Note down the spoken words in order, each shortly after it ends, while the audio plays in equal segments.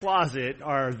closet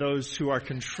are those who are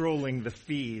controlling the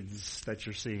feeds that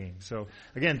you're seeing. So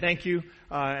again, thank you,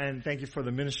 and thank you for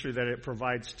the ministry that it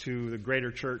provides to the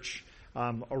greater church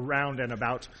around and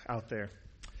about out there.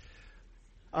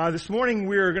 This morning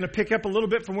we're going to pick up a little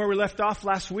bit from where we left off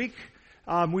last week.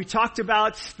 We talked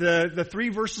about the three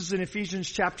verses in Ephesians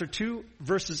chapter 2,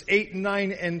 verses 8,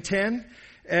 9, and 10.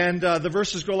 And the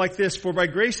verses go like this: For by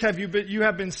grace you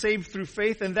have been saved through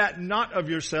faith, and that not of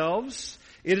yourselves.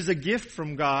 It is a gift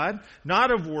from God,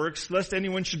 not of works, lest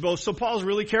anyone should boast. So Paul's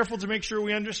really careful to make sure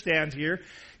we understand here.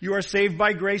 You are saved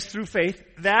by grace through faith,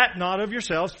 that not of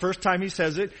yourselves. First time he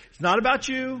says it. It's not about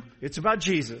you, it's about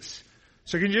Jesus.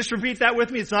 So can you just repeat that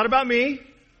with me? It's not about me.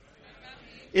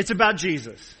 It's about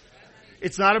Jesus.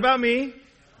 It's not about me.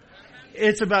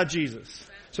 It's about Jesus.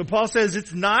 So Paul says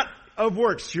it's not of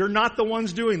works. You're not the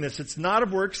ones doing this. It's not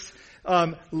of works,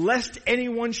 lest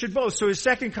anyone should boast. So his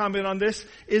second comment on this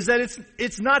is that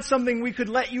it's not something we could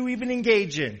let you even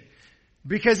engage in.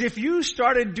 Because if you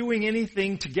started doing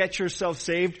anything to get yourself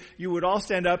saved, you would all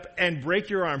stand up and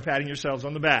break your arm patting yourselves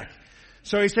on the back.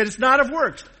 So he said it's not of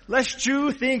works, lest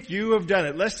you think you have done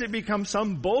it, lest it become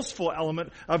some boastful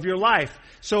element of your life.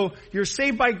 So you're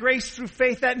saved by grace through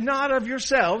faith, that not of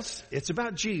yourselves. It's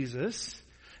about Jesus.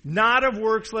 Not of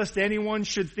works, lest anyone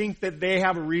should think that they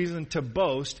have a reason to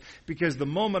boast, because the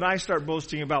moment I start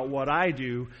boasting about what I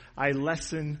do, I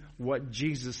lessen what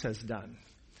Jesus has done.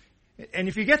 And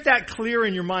if you get that clear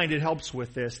in your mind, it helps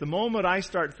with this. The moment I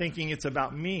start thinking it's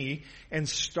about me and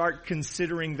start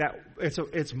considering that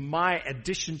it's my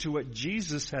addition to what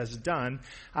Jesus has done,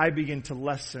 I begin to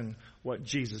lessen what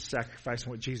Jesus sacrificed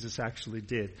and what Jesus actually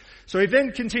did. So he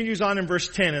then continues on in verse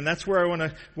 10, and that's where I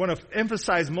want to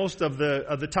emphasize most of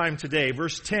the time today.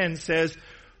 Verse 10 says,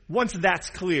 once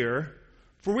that's clear,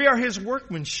 for we are his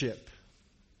workmanship.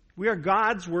 We are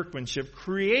God's workmanship,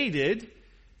 created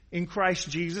in Christ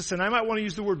Jesus. And I might want to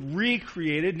use the word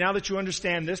recreated, now that you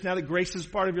understand this, now that grace is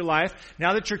part of your life,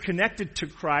 now that you're connected to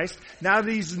Christ, now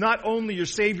that he's not only your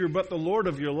Savior but the Lord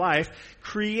of your life,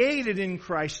 created in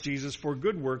Christ Jesus for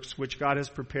good works which God has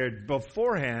prepared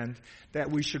beforehand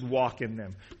that we should walk in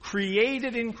them.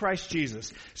 Created in Christ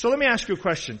Jesus. So let me ask you a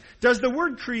question. Does the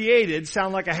word created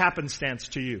sound like a happenstance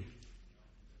to you?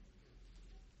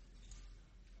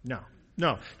 No.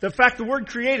 The word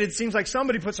created seems like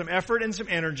somebody put some effort and some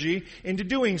energy into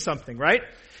doing something, right?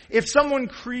 If someone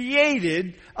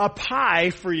created a pie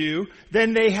for you,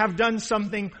 then they have done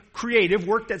something creative,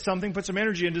 worked at something, put some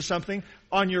energy into something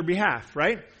on your behalf,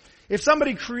 right? If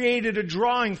somebody created a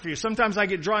drawing for you, sometimes I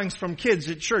get drawings from kids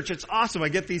at church. It's awesome. I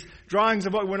get these drawings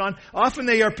of what went on. Often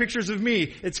they are pictures of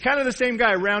me. It's kind of the same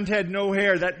guy, round head, no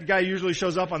hair. That guy usually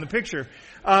shows up on the picture.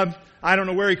 I don't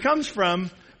know where he comes from,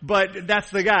 but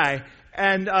that's the guy.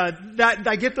 And that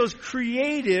I get those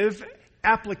creative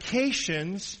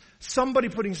applications, somebody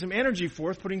putting some energy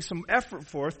forth, putting some effort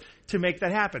forth to make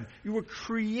that happen. You were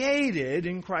created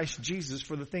in Christ Jesus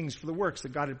for the things, for the works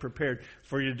that God had prepared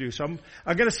for you to do. So I'm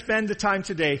going to spend the time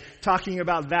today talking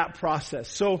about that process.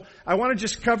 So I want to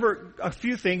just cover a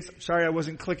few things. Sorry I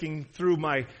wasn't clicking through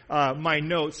my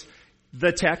notes,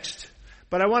 the text.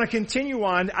 But I want to continue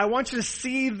on. I want you to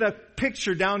see the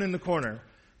picture down in the corner.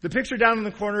 The picture down in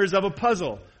the corner is of a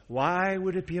puzzle. Why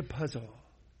would it be a puzzle?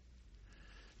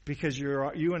 Because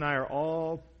you and I are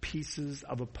all pieces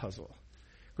of a puzzle.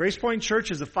 Grace Point Church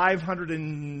is a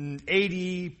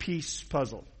 580-piece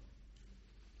puzzle.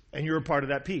 And you're a part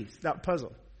of that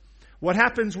puzzle. What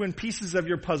happens when pieces of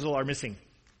your puzzle are missing?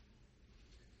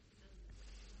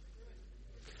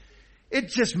 It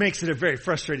just makes it a very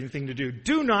frustrating thing to do.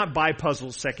 Do not buy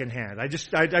puzzles secondhand. I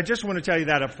just want to tell you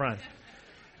that up front.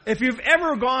 If you've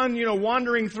ever gone,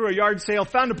 wandering through a yard sale,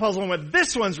 found a puzzle and went,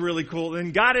 this one's really cool,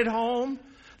 and got it home,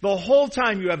 the whole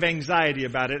time you have anxiety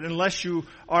about it, unless you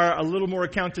are a little more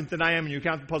accountant than I am and you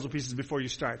count the puzzle pieces before you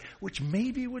start, which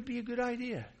maybe would be a good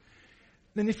idea.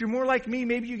 Then if you're more like me,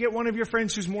 maybe you get one of your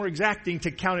friends who's more exacting to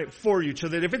count it for you, so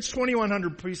that if it's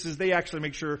 2,100 pieces, they actually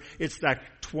make sure it's that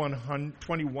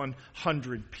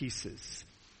 2,100 pieces.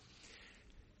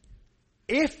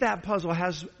 If that puzzle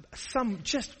has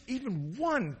just even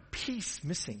one piece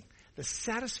missing, the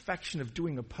satisfaction of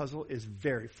doing a puzzle is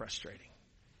very frustrating.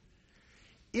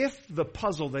 If the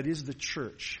puzzle that is the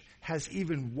church has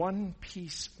even one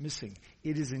piece missing,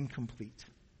 it is incomplete.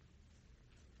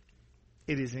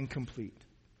 It is incomplete.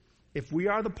 If we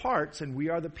are the parts and we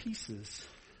are the pieces,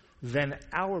 then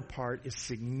our part is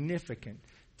significant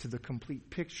to the complete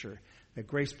picture that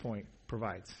Grace Point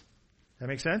provides. That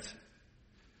make sense?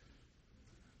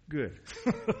 Good.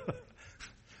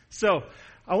 So,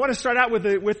 I want to start out with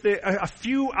a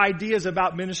few ideas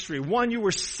about ministry. One, you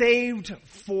were saved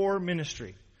for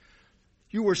ministry.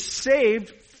 You were saved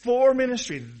for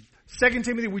ministry. 2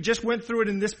 Timothy, we just went through it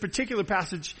in this particular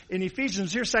passage in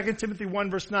Ephesians. Here, 2 Timothy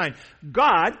 1 verse 9.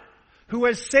 God, who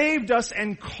has saved us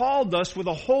and called us with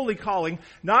a holy calling,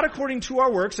 not according to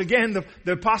our works. Again,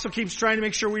 the apostle keeps trying to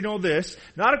make sure we know this.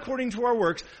 Not according to our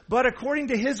works, but according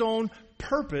to his own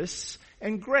purpose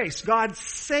and grace. God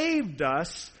saved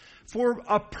us for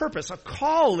a purpose, a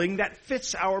calling that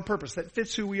fits our purpose, that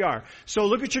fits who we are. So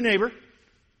look at your neighbor.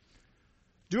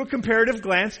 Do a comparative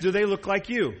glance. Do they look like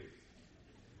you?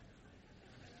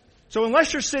 So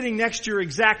unless you're sitting next to your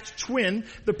exact twin,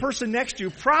 the person next to you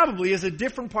probably is a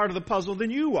different part of the puzzle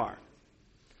than you are.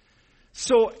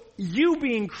 So you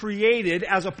being created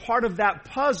as a part of that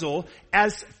puzzle,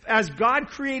 as God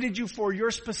created you for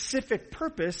your specific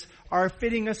purpose, are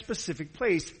fitting a specific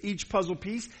place. Each puzzle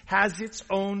piece has its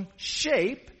own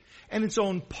shape and its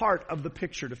own part of the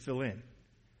picture to fill in.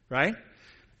 Right?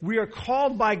 We are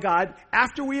called by God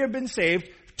after we have been saved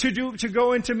to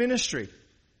go into ministry.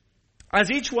 As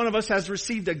each one of us has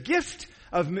received a gift,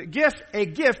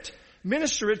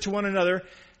 minister it to one another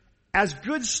as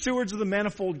good stewards of the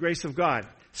manifold grace of God.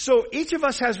 So each of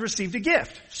us has received a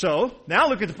gift. So now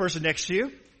look at the person next to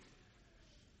you.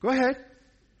 Go ahead.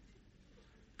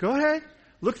 Go ahead.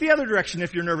 Look the other direction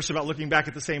if you're nervous about looking back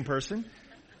at the same person.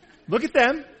 Look at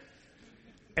them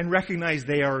and recognize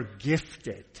they are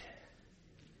gifted.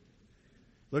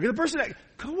 Look at the person.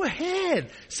 Go ahead.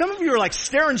 Some of you are like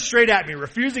staring straight at me,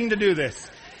 refusing to do this.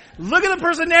 Look at the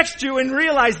person next to you and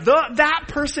realize that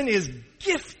person is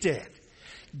gifted.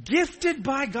 Gifted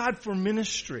by God for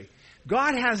ministry.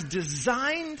 God has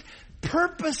designed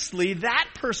purposely that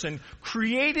person,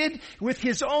 created with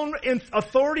his own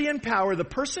authority and power, the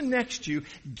person next to you,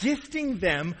 gifting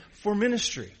them for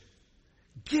ministry.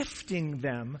 Gifting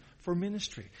them for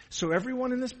ministry. So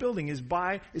everyone in this building is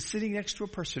sitting next to a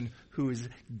person who is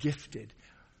gifted.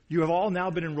 You have all now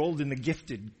been enrolled in the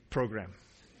gifted program.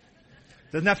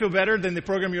 Doesn't that feel better than the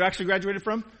program you actually graduated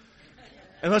from?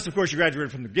 Unless, of course, you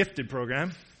graduated from the gifted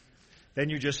program. Then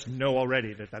you just know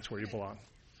already that that's where you belong.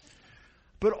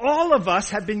 But all of us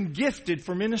have been gifted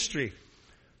for ministry.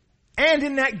 And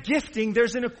in that gifting,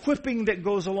 there's an equipping that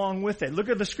goes along with it. Look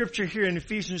at the scripture here in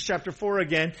Ephesians chapter 4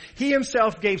 again. He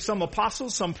himself gave some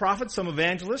apostles, some prophets, some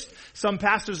evangelists, some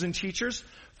pastors and teachers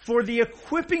for the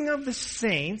equipping of the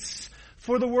saints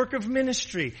for the work of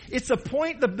ministry. It's a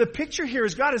point, the picture here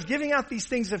is God is giving out these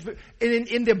things in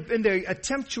the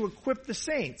attempt to equip the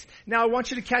saints. Now I want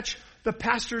you to catch the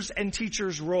pastors and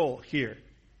teachers' role here.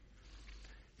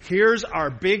 Here's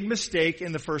our big mistake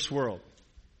in the first world.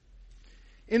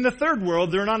 In the third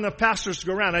world, there are not enough pastors to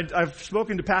go around. I've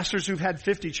spoken to pastors who've had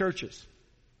 50 churches.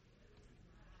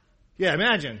 Yeah,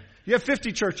 imagine. You have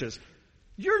 50 churches.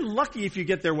 You're lucky if you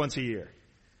get there once a year.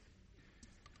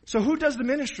 So who does the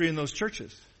ministry in those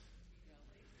churches?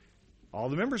 All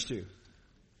the members do.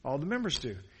 All the members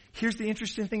do. Here's the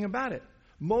interesting thing about it.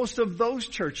 Most of those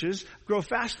churches grow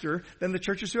faster than the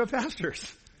churches who have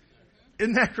pastors.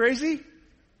 Isn't that crazy?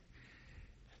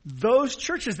 Those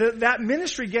churches, that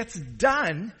ministry gets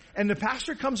done, and the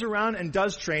pastor comes around and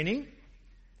does training,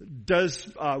 does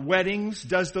weddings,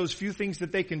 does those few things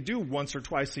that they can do once or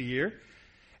twice a year.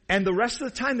 And the rest of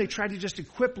the time, they try to just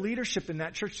equip leadership in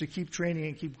that church to keep training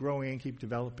and keep growing and keep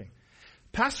developing.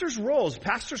 Pastors' roles,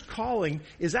 pastors' calling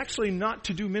is actually not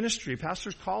to do ministry.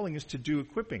 Pastors' calling is to do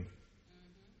equipping.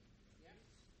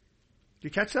 Do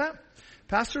you catch that?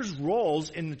 Pastors' roles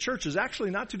in the church is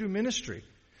actually not to do ministry.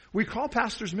 We call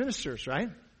pastors ministers, right?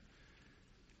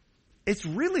 It's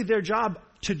really their job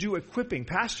to do equipping.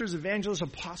 Pastors, evangelists,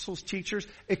 apostles, teachers,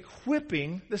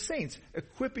 equipping the saints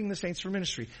for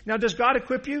ministry. Now, does God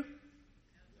equip you?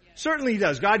 Certainly he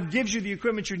does. God gives you the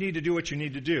equipment you need to do what you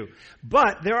need to do.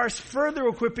 But there are further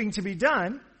equipping to be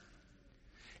done.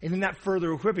 And in that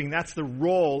further equipping, that's the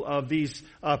role of these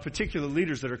particular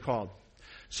leaders that are called.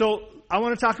 So I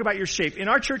want to talk about your shape. In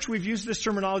our church, we've used this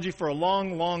terminology for a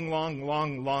long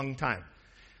time.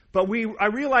 But I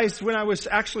realized when I was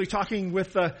actually talking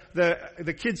with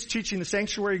the kids teaching the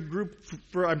sanctuary group,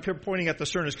 I'm pointing at the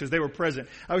Cerners because they were present.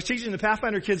 I was teaching the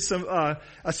Pathfinder kids a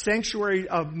sanctuary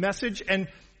message, and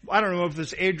I don't know if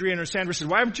this Adrian or Sandra said,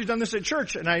 "Why haven't you done this at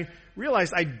church?" And I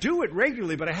realized I do it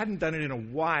regularly, but I hadn't done it in a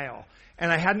while.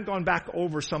 And I hadn't gone back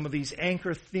over some of these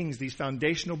anchor things, these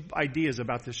foundational ideas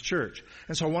about this church.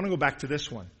 And so I want to go back to this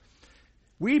one.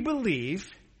 We believe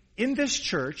in this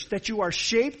church that you are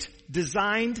shaped,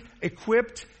 designed,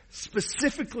 equipped,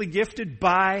 specifically gifted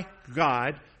by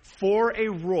God for a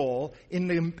role in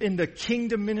the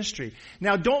kingdom ministry.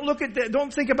 Now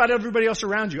don't think about everybody else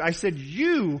around you. I said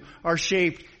you are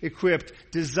shaped, equipped,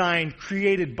 designed,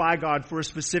 created by God for a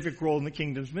specific role in the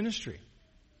kingdom's ministry.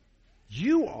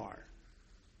 You are.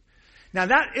 Now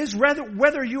that is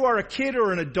whether you are a kid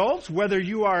or an adult, whether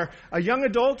you are a young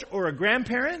adult or a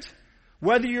grandparent,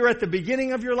 whether you're at the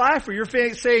beginning of your life or you're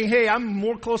saying, hey, I'm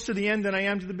more close to the end than I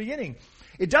am to the beginning.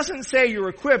 It doesn't say you're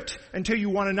equipped until you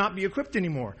want to not be equipped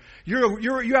anymore.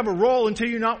 You have a role until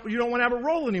you don't want to have a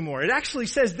role anymore. It actually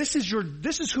says this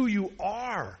is who you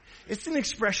are. It's an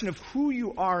expression of who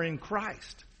you are in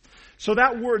Christ. So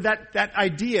that word, that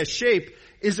idea, shape,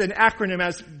 is an acronym,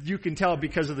 as you can tell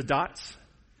because of the dots.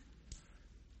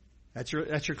 That's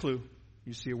your clue.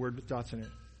 You see a word with dots in it.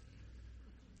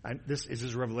 This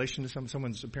is a revelation to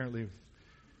someone's apparently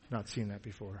not seen that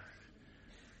before.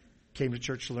 Came to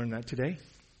church to learn that today.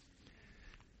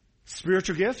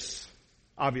 Spiritual gifts,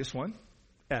 obvious one.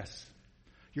 S.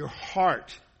 Your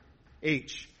heart.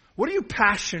 H. What are you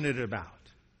passionate about?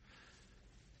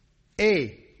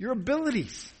 A. Your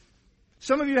abilities.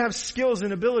 Some of you have skills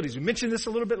and abilities. We mentioned this a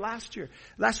little bit last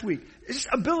week. It's just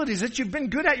abilities that you've been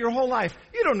good at your whole life.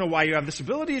 You don't know why you have this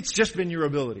ability. It's just been your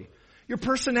ability. Your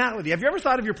personality. Have you ever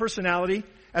thought of your personality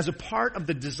as a part of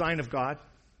the design of God?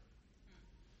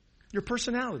 Your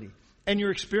personality and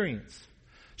your experience.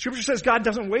 Scripture says God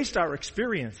doesn't waste our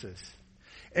experiences.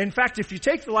 In fact, if you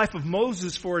take the life of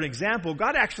Moses for an example,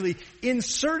 God actually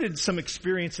inserted some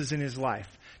experiences in his life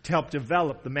to help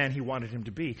develop the man he wanted him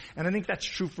to be. And I think that's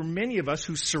true for many of us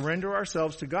who surrender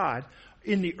ourselves to God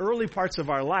in the early parts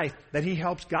of our life, that he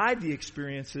helps guide the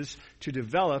experiences to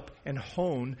develop and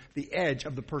hone the edge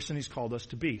of the person he's called us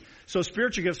to be. So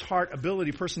spiritual gifts, heart,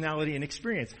 ability, personality, and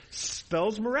experience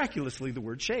spells miraculously the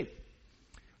word shape,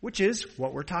 which is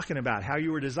what we're talking about, how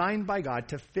you were designed by God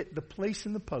to fit the place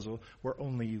in the puzzle where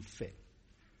only you fit.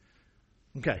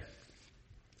 Okay.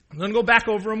 I'm going to go back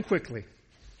over them quickly.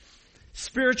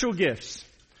 Spiritual gifts.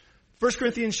 1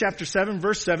 Corinthians chapter 7,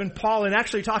 verse 7, Paul, in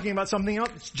actually talking about something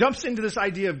else, jumps into this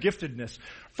idea of giftedness.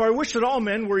 For I wish that all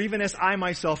men were even as I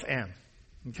myself am.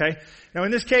 Okay? Now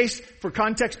in this case, for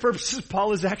context purposes,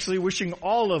 Paul is actually wishing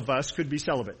all of us could be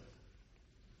celibate.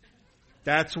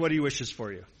 That's what he wishes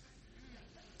for you.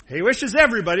 He wishes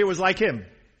everybody was like him.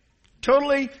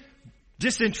 Totally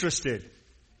disinterested.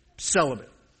 Celibate.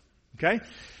 Okay?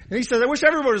 And he says, I wish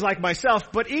everybody was like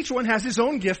myself, but each one has his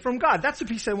own gift from God. That's the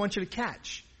piece I want you to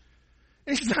catch.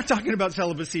 And he's not talking about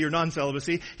celibacy or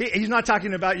non-celibacy. He's not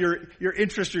talking about your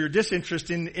interest or your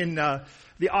disinterest in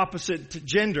the opposite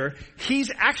gender.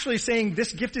 He's actually saying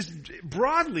this gift is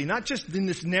broadly, not just in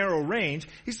this narrow range.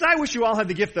 He says, I wish you all had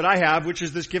the gift that I have, which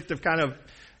is this gift of kind of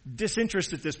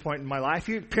disinterest at this point in my life.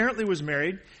 He apparently was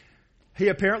married. He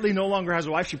apparently no longer has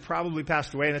a wife. She probably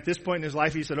passed away. And at this point in his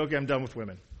life, he said, okay, I'm done with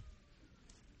women.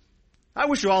 I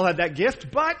wish you all had that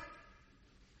gift, but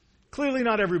clearly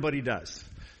not everybody does.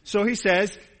 So he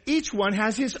says, each one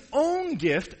has his own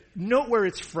gift. Note where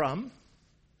it's from.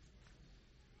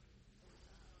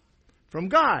 From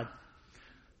God.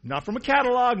 Not from a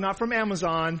catalog, not from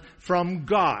Amazon, from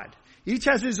God. Each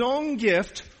has his own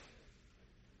gift,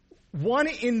 one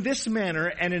in this manner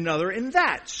and another in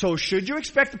that. So should you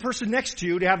expect the person next to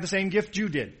you to have the same gift you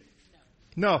did?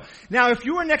 No. Now, if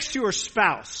you are next to your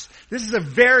spouse, this is a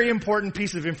very important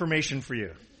piece of information for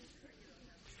you.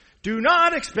 Do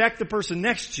not expect the person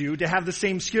next to you to have the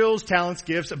same skills, talents,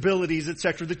 gifts, abilities,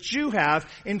 etc. that you have.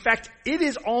 In fact, it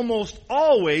is almost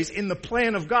always in the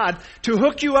plan of God to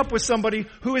hook you up with somebody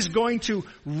who is going to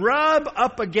rub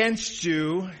up against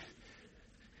you,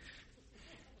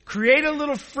 create a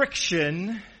little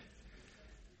friction,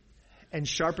 and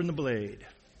sharpen the blade.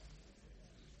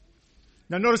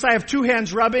 Now notice I have two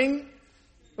hands rubbing.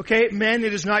 Okay, men,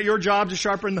 it is not your job to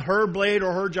sharpen her blade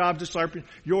or her job to sharpen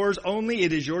yours only.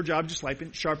 It is your job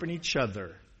to sharpen each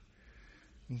other.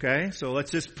 Okay, so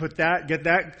let's just get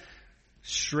that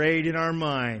straight in our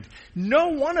mind. No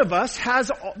one of us has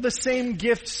the same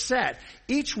gift set.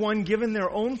 Each one given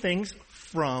their own things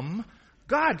from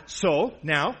God. So,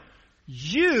 now,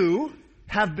 you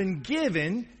have been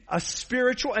given a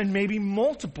spiritual and maybe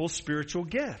multiple spiritual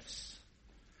gifts.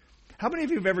 How many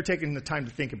of you have ever taken the time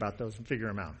to think about those and figure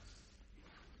them out?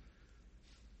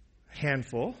 A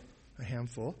handful.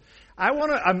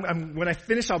 When I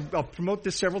finish, I'll promote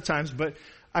this several times, but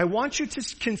I want you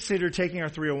to consider taking our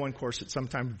 301 course at some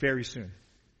time very soon.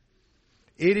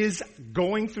 It is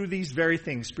going through these very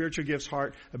things: spiritual gifts,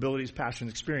 heart, abilities, passion,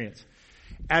 experience.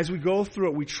 As we go through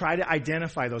it, we try to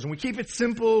identify those. And we keep it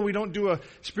simple. We don't do a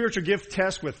spiritual gift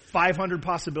test with 500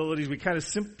 possibilities. We kind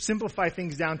of simplify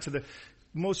things down to the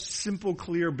most simple,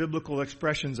 clear biblical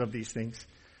expressions of these things.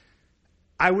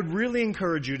 I would really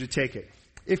encourage you to take it.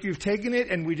 If you've taken it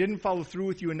and we didn't follow through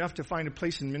with you enough to find a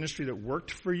place in ministry that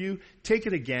worked for you, take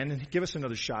it again and give us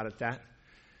another shot at that.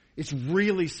 It's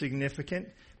really significant.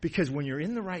 Because when you're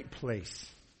in the right place,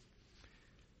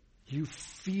 you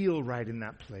feel right in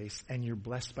that place, and you're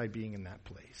blessed by being in that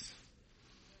place.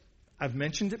 I've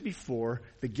mentioned it before.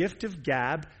 The gift of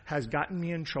gab has gotten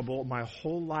me in trouble my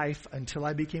whole life until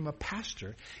I became a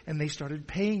pastor, and they started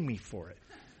paying me for it.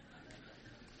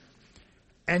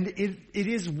 And it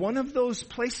is one of those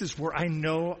places where I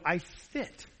know I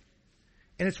fit.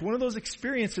 And it's one of those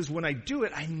experiences when I do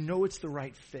it, I know it's the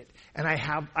right fit. And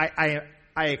I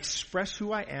express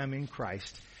who I am in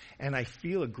Christ, and I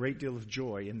feel a great deal of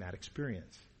joy in that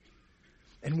experience.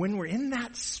 And when we're in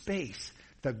that space,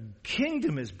 the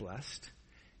kingdom is blessed,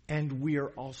 and we are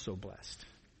also blessed.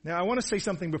 Now, I want to say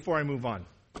something before I move on.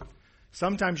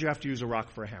 Sometimes you have to use a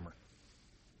rock for a hammer.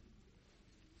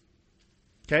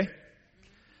 Okay?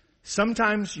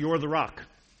 Sometimes you're the rock.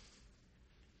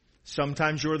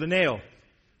 Sometimes you're the nail.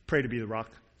 Pray to be the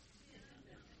rock.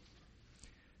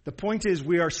 The point is,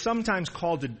 we are sometimes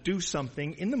called to do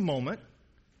something in the moment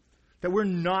that we're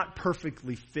not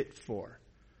perfectly fit for.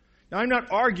 Now, I'm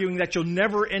not arguing that you'll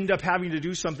never end up having to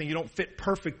do something you don't fit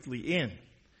perfectly in.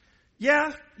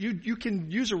 Yeah, you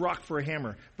can use a rock for a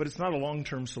hammer, but it's not a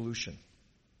long-term solution.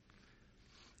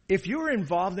 If you're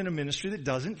involved in a ministry that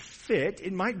doesn't fit,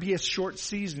 it might be a short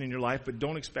season in your life, but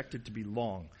don't expect it to be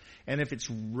long. And if it's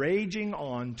raging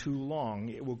on too long,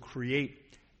 it will create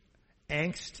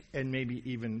angst and maybe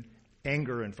even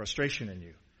anger and frustration in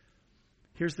you.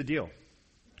 Here's the deal.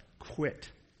 Quit.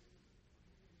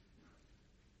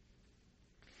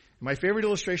 My favorite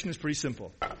illustration is pretty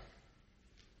simple.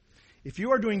 If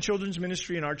you are doing children's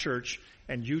ministry in our church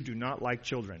and you do not like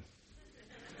children,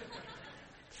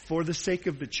 for the sake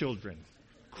of the children,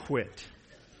 quit.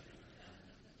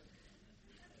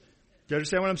 Do you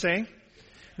understand what I'm saying?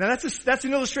 Now that's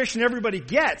an illustration everybody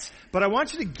gets, but I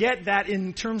want you to get that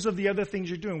in terms of the other things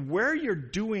you're doing. Where you're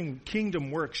doing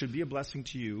kingdom work should be a blessing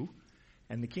to you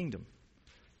and the kingdom.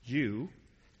 You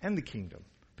and the kingdom.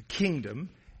 The kingdom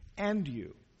and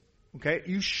you. Okay?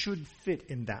 You should fit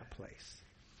in that place.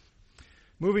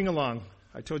 Moving along.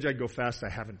 I told you I'd go fast. I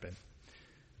haven't been.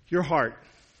 Your heart.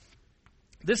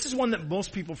 This is one that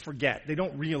most people forget. They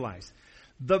don't realize.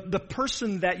 The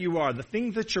person that you are, the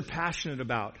thing that you're passionate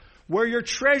about, where your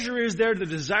treasure is, there the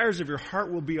desires of your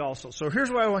heart will be also. So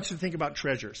here's what I want you to think about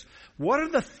treasures. What are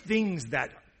the things that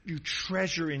you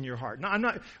treasure in your heart? Now,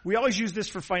 we always use this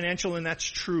for financial, and that's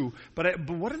true. But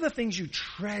what are the things you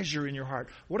treasure in your heart?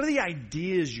 What are the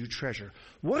ideas you treasure?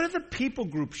 What are the people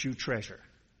groups you treasure?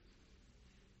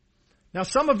 Now,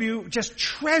 some of you just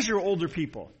treasure older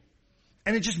people.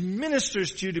 And it just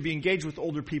ministers to you to be engaged with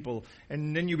older people,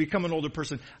 and then you become an older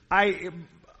person.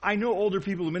 I know older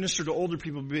people who minister to older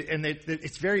people, and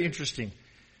it's very interesting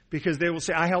because they will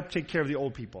say, I help take care of the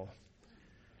old people.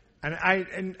 And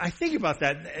I think about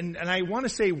that, and I want to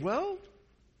say, well,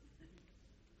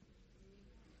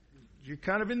 you're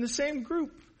kind of in the same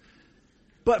group.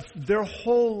 But their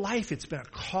whole life, it's been a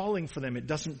calling for them. It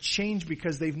doesn't change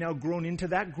because they've now grown into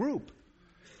that group.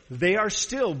 They are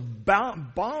still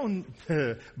bonded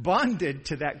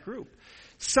to that group.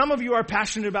 Some of you are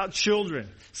passionate about children.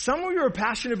 Some of you are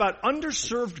passionate about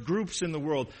underserved groups in the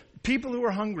world. People who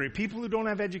are hungry, people who don't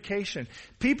have education,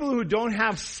 people who don't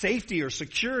have safety or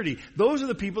security. Those are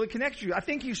the people that connect you. I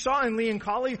think you saw in Lee and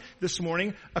Collie this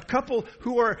morning a couple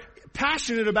who are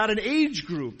passionate about an age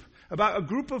group, about a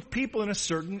group of people in a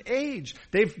certain age.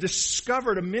 They've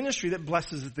discovered a ministry that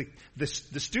blesses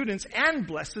the students and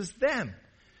blesses them.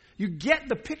 You get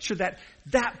the picture that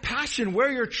passion,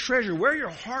 where your treasure, where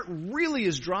your heart really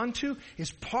is drawn to,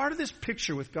 is part of this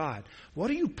picture with God.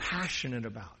 What are you passionate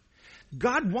about?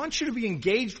 God wants you to be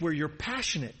engaged where you're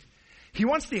passionate. He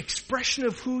wants the expression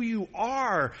of who you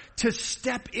are to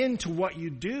step into what you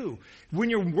do.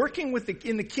 When you're working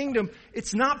in the kingdom,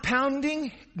 it's not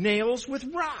pounding nails with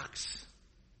rocks.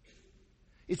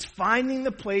 It's finding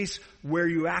the place where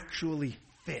you actually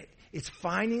fit. It's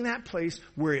finding that place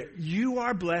where you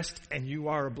are blessed and you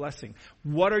are a blessing.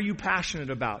 What are you passionate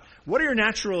about? What are your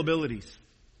natural abilities?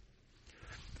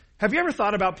 Have you ever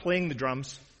thought about playing the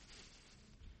drums?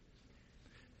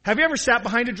 Have you ever sat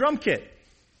behind a drum kit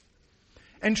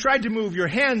and tried to move your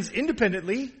hands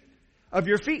independently of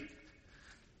your feet?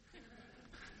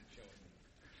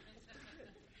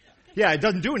 Yeah, it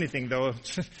doesn't do anything though.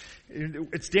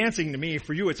 It's dancing to me.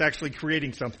 For you, it's actually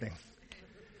creating something.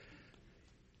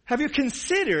 Have you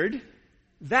considered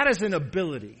that as an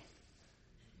ability?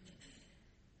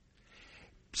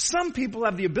 Some people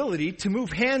have the ability to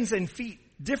move hands and feet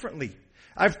differently.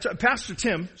 Pastor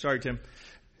Tim, sorry Tim,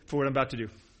 for what I'm about to do.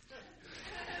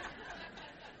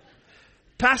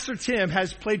 Pastor Tim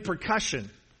has played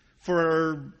percussion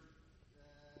for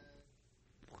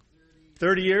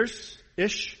 30 years.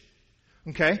 pictures-ish.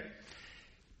 Okay?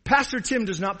 Pastor Tim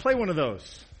does not play one of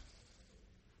those.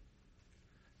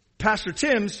 Pastor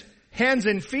Tim's hands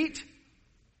and feet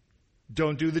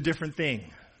don't do the different thing.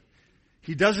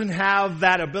 He doesn't have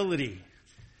that ability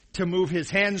to move his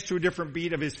hands to a different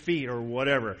beat of his feet or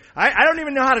whatever. I don't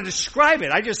even know how to describe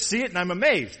it. I just see it and I'm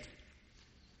amazed.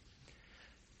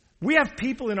 We have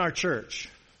people in our church,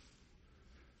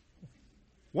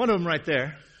 one of them right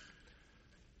there,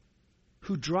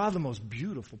 who draw the most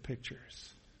beautiful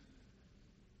pictures.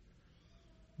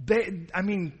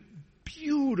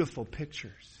 Beautiful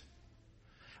pictures.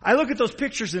 I look at those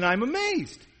pictures and I'm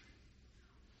amazed.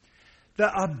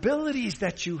 The abilities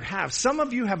that you have. Some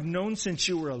of you have known since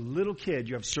you were a little kid.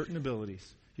 You have certain abilities.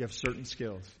 You have certain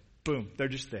skills. Boom. They're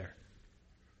just there.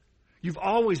 You've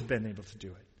always been able to do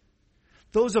it.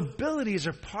 Those abilities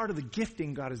are part of the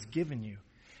gifting God has given you.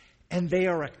 And they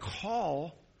are a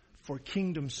call for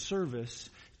kingdom service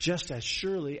just as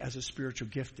surely as a spiritual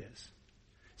gift is.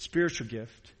 Spiritual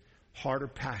gift, heart or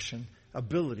passion,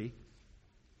 ability,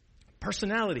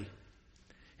 personality.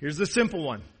 Here's the simple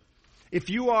one. If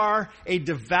you are a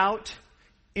devout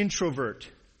introvert,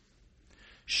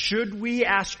 should we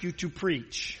ask you to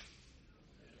preach?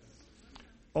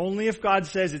 Only if God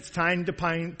says it's time to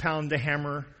pound a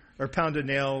hammer or pound a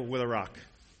nail with a rock.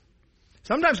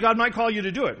 Sometimes God might call you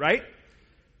to do it, right?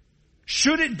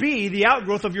 Should it be the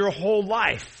outgrowth of your whole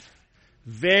life?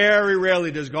 Very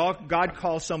rarely does God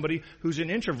call somebody who's an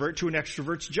introvert to an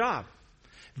extrovert's job.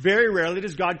 Very rarely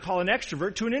does God call an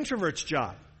extrovert to an introvert's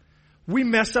job. We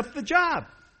mess up the job.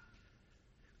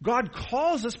 God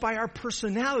calls us by our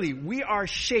personality. We are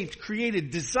shaped,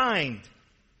 created, designed,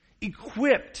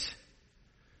 equipped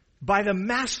by the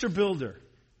master builder.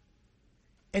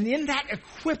 And in that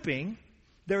equipping,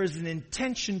 there is an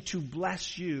intention to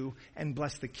bless you and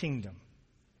bless the kingdom.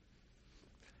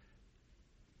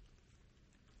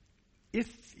 If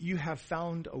you have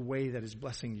found a way that is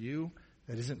blessing you,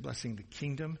 that isn't blessing the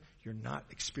kingdom, you're not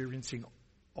experiencing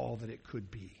all that it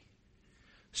could be.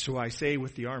 So I say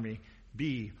with the army,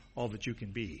 be all that you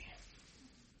can be.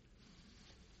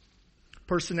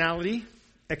 Personality,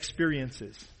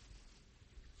 experiences.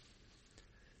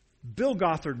 Bill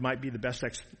Gothard might be the best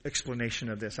explanation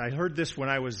of this. I heard this when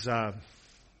I was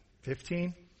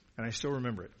 15, and I still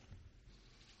remember it.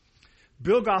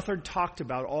 Bill Gothard talked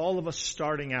about all of us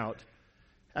starting out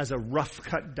as a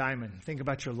rough-cut diamond. Think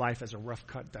about your life as a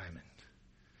rough-cut diamond.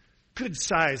 Good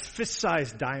size,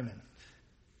 fist-sized diamond.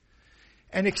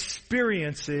 And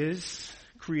experiences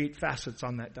create facets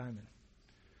on that diamond.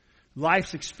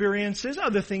 Life's experiences,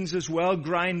 other things as well,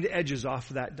 grind the edges off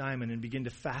of that diamond and begin to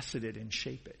facet it and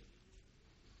shape it.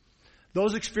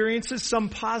 Those experiences, some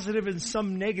positive and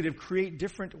some negative, create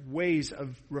different ways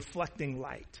of reflecting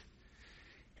light.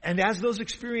 And as those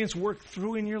experiences work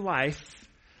through in your life,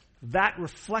 that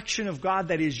reflection of God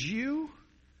that is you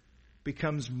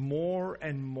becomes more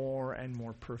and more and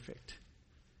more perfect.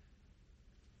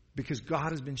 Because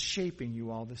God has been shaping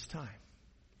you all this time.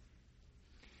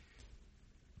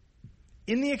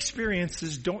 In the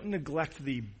experiences, don't neglect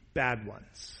the bad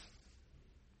ones.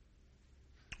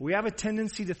 We have a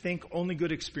tendency to think only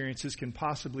good experiences can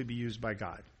possibly be used by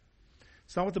God.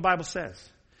 It's not what the Bible says.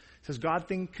 It says God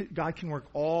can work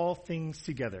all things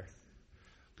together,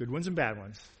 good ones and bad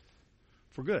ones,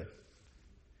 for good.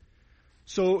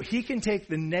 So He can take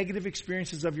the negative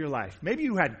experiences of your life. Maybe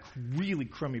you had really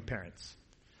crummy parents.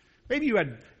 Maybe you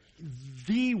had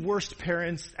the worst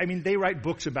parents. I mean, they write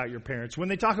books about your parents. When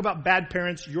they talk about bad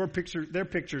parents, their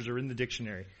pictures are in the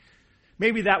dictionary.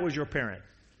 Maybe that was your parent.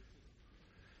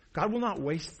 God will not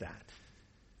waste that.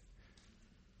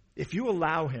 If you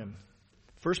allow Him,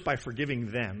 first by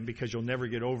forgiving them, because you'll never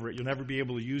get over it. You'll never be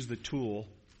able to use the tool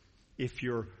if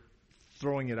you're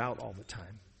throwing it out all the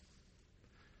time.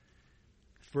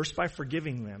 First by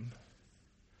forgiving them,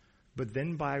 but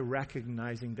then by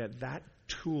recognizing that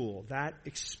tool, that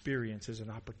experience is an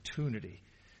opportunity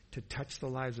to touch the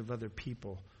lives of other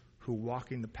people who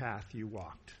walk in the path you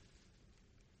walked.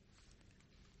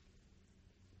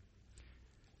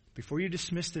 Before you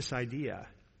dismiss this idea,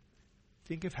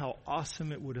 think of how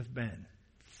awesome it would have been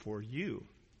for you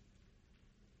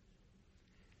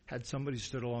had somebody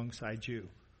stood alongside you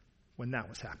when that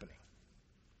was happening.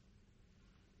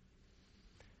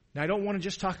 Now, I don't want to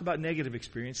just talk about negative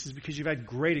experiences because you've had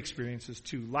great experiences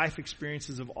too. Life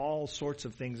experiences of all sorts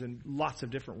of things and lots of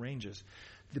different ranges.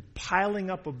 The piling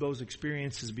up of those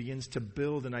experiences begins to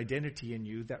build an identity in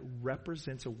you that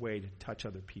represents a way to touch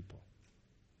other people.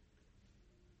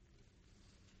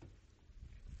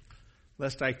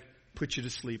 Lest I put you to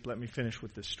sleep, let me finish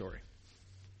with this story.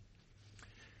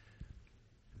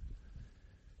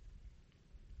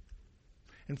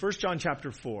 In 1 John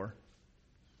chapter 4,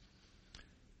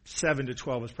 7 to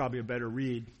 12 is probably a better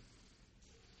read.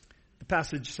 The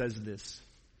passage says this: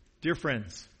 Dear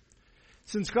friends,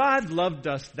 since God loved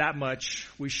us that much,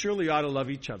 we surely ought to love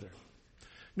each other.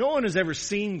 No one has ever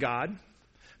seen God,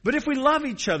 but if we love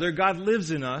each other, God lives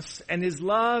in us, and His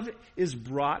love is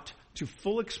brought to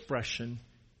full expression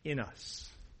in us.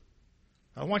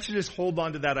 I want you to just hold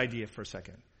on to that idea for a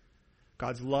second.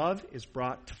 God's love is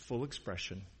brought to full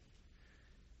expression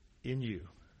in you,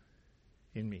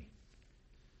 in me.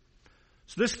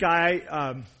 So this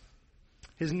guy,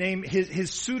 his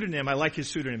pseudonym, I like his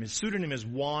pseudonym. His pseudonym is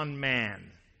Juan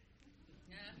Man.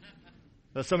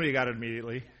 Now, somebody got it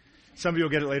immediately. Somebody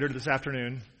will get it later this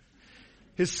afternoon.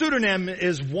 His pseudonym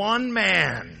is Juan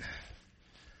Man.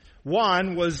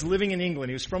 Juan was living in England.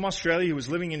 He was from Australia. He was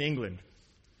living in England.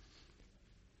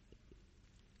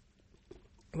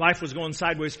 Life was going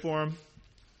sideways for him.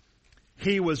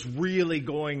 He was really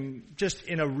going just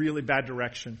in a really bad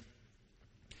direction.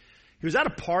 He was at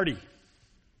a party.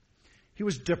 He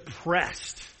was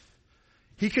depressed.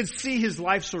 He could see his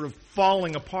life sort of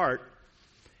falling apart.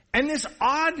 And this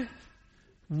odd,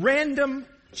 random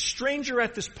stranger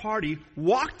at this party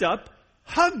walked up,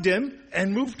 hugged him,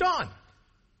 and moved on.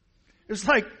 It was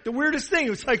like the weirdest thing. It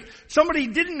was like somebody he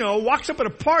didn't know walks up at a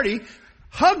party,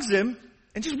 hugs him,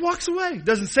 and just walks away.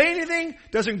 Doesn't say anything,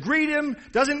 doesn't greet him,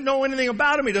 doesn't know anything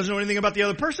about him, he doesn't know anything about the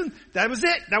other person. That was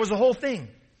it. That was the whole thing.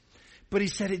 But he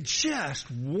said, it just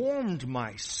warmed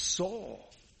my soul.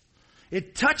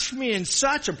 It touched me in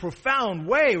such a profound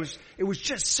way. It was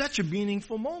just such a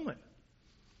meaningful moment.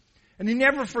 And he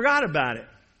never forgot about it.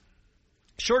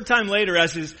 Short time later,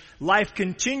 as his life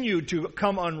continued to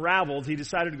come unraveled, he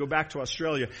decided to go back to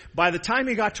Australia. By the time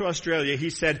he got to Australia, he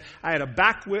said, I had a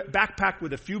backpack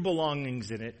with a few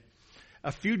belongings in it,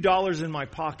 a few dollars in my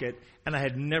pocket, and I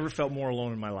had never felt more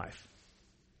alone in my life.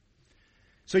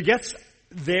 So he gets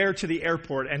there to the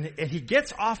airport, and he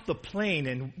gets off the plane,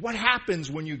 and what happens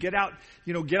when you get out,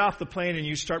 get off the plane and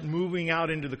you start moving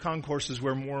out into the concourses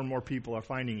where more and more people are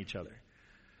finding each other?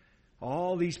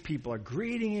 All these people are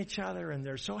greeting each other, and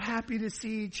they're so happy to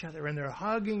see each other, and they're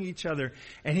hugging each other.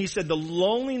 And he said, the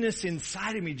loneliness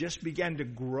inside of me just began to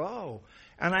grow,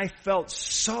 and I felt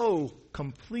so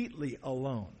completely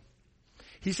alone.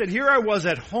 He said, here I was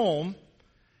at home,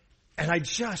 and I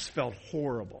just felt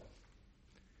horrible.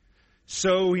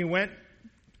 So he went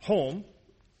home,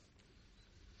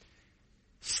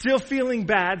 still feeling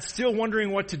bad, still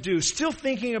wondering what to do, still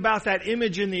thinking about that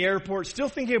image in the airport, still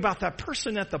thinking about that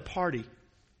person at the party.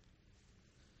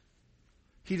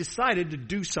 He decided to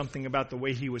do something about the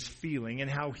way he was feeling and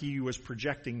how he was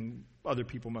projecting other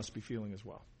people must be feeling as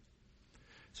well.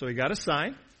 So he got a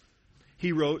sign.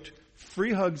 He wrote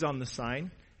free hugs on the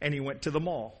sign, and he went to the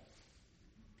mall.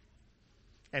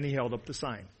 And he held up the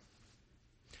sign.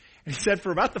 And he said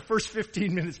for about the first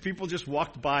 15 minutes, people just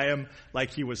walked by him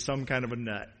like he was some kind of a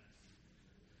nut.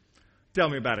 Tell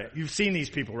me about it. You've seen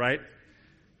these people, right?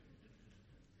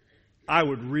 I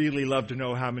would really love to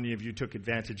know how many of you took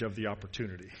advantage of the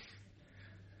opportunity.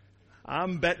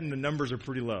 I'm betting the numbers are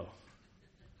pretty low.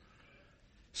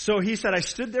 So he said, I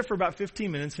stood there for about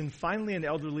 15 minutes, and finally an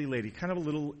elderly lady, kind of a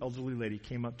little elderly lady,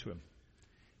 came up to him.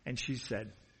 And she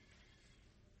said,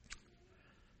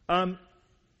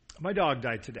 my dog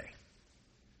died today.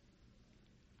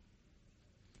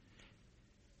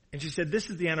 And she said,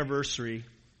 this is the anniversary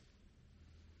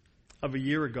of a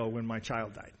year ago when my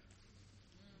child died.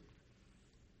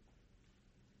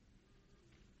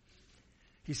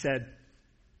 He said,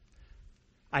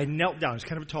 I knelt down. He's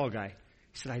kind of a tall guy.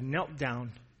 He said, I knelt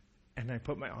down and I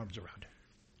put my arms around her.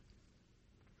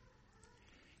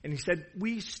 And he said,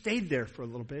 we stayed there for a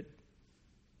little bit.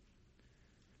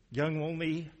 Young,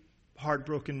 lonely,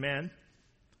 heartbroken man,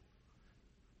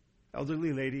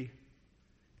 elderly lady,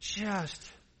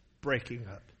 just breaking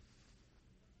up.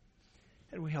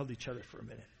 And we held each other for a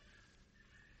minute.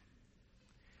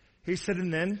 He said,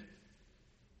 and then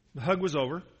the hug was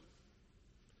over.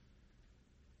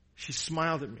 She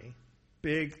smiled at me,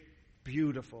 big,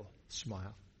 beautiful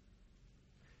smile,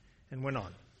 and went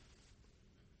on.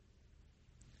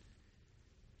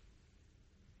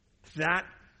 That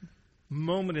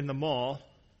moment in the mall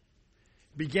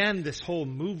began this whole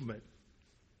movement.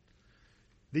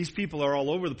 These people are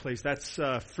all over the place. That's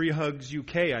Free Hugs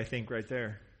UK, I think, right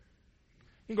there.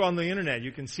 You can go on the internet.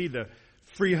 You can see the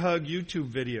Free Hug YouTube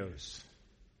videos.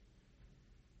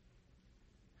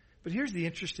 But here's the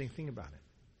interesting thing about it.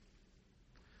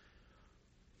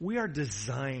 We are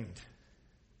designed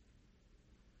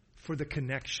for the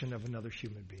connection of another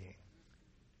human being.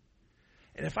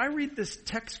 And if I read this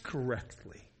text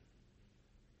correctly,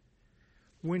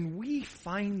 when we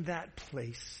find that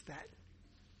place, that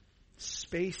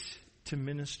space to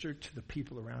minister to the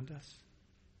people around us,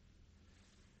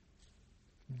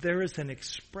 there is an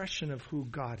expression of who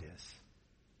God is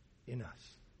in us.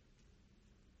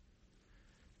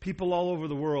 People all over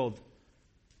the world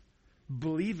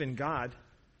believe in God,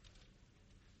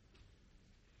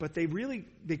 but they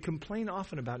complain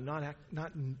often about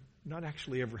not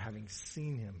actually ever having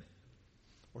seen Him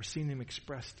or seen Him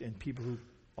expressed in people who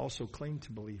also claim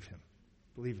to believe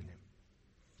in Him.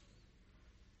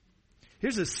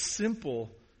 Here's a simple,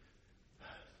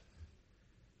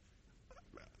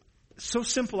 so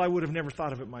simple I would have never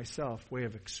thought of it myself, way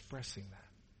of expressing that.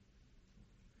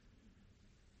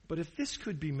 But if this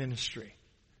could be ministry,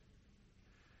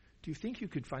 do you think you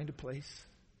could find a place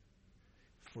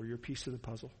for your piece of the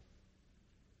puzzle?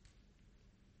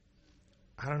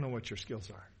 I don't know what your skills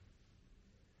are,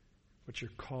 what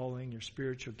your calling, your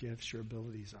spiritual gifts, your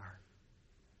abilities are.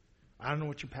 I don't know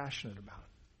what you're passionate about.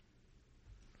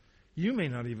 You may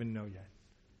not even know yet.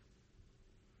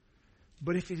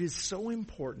 But if it is so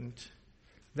important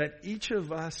that each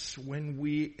of us, when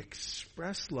we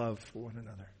express love for one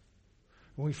another,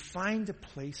 when we find a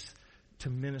place to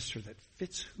minister that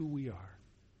fits who we are,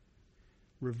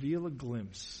 reveal a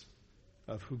glimpse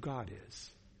of who God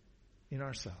is in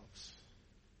ourselves,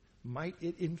 might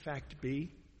it in fact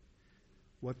be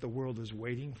what the world is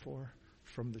waiting for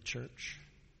from the church?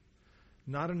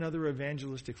 Not another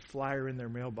evangelistic flyer in their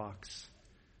mailbox,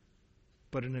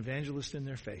 but an evangelist in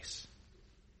their face,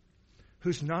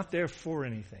 who's not there for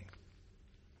anything.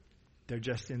 They're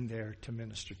just in there to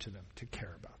minister to them, to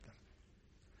care about them.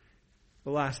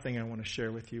 The last thing I want to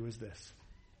share with you is this.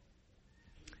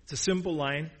 It's a simple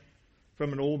line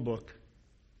from an old book.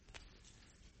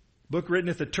 Book written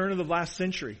at the turn of the last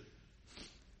century.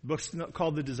 Book's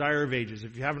called The Desire of Ages.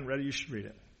 If you haven't read it, you should read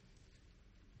it.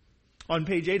 On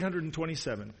page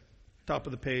 827, top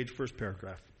of the page, first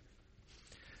paragraph,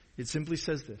 it simply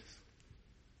says this: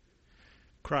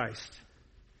 Christ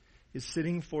is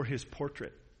sitting for His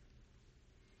portrait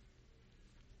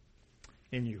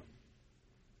in you.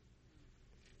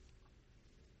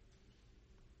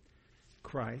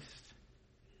 Christ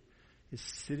is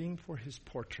sitting for His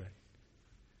portrait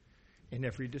in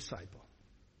every disciple.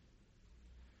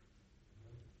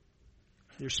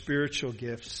 Your spiritual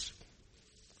gifts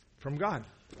from God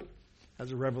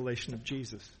as a revelation of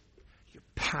Jesus. Your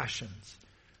passions,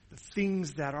 the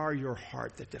things that are your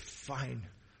heart that define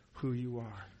who you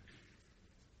are.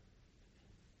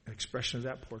 An expression of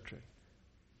that portrait.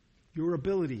 Your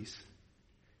abilities,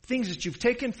 things that you've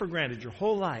taken for granted your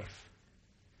whole life.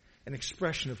 An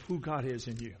expression of who God is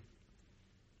in you.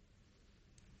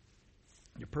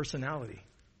 Your personality.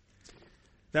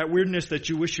 That weirdness that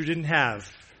you wish you didn't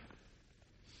have.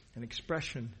 An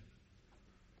expression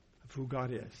of who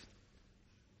God is.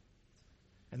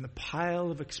 And the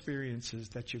pile of experiences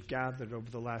that you've gathered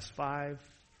over the last 5,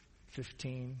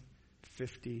 15,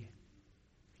 50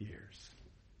 years.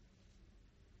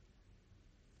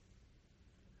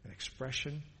 An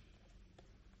expression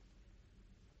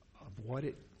of what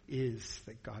it is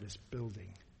that God is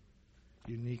building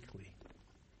uniquely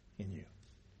in you.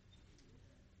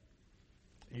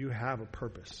 You have a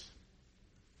purpose.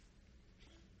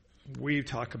 We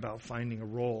talk about finding a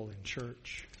role in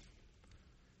church.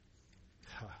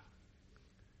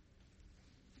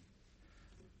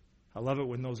 I love it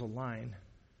when those align,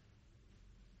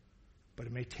 but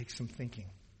it may take some thinking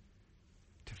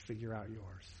to figure out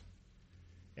yours.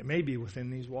 It may be within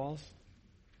these walls.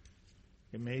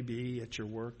 It may be at your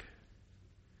work.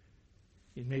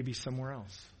 It may be somewhere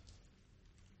else.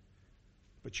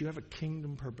 But you have a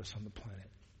kingdom purpose on the planet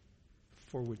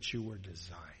for which you were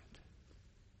designed.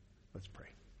 Let's pray.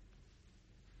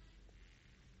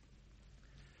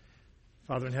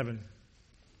 Father in heaven,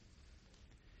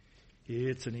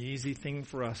 it's an easy thing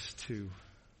for us to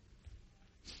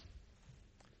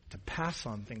pass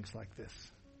on things like this.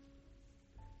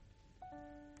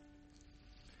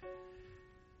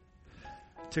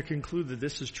 To conclude that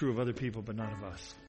this is true of other people but not of us.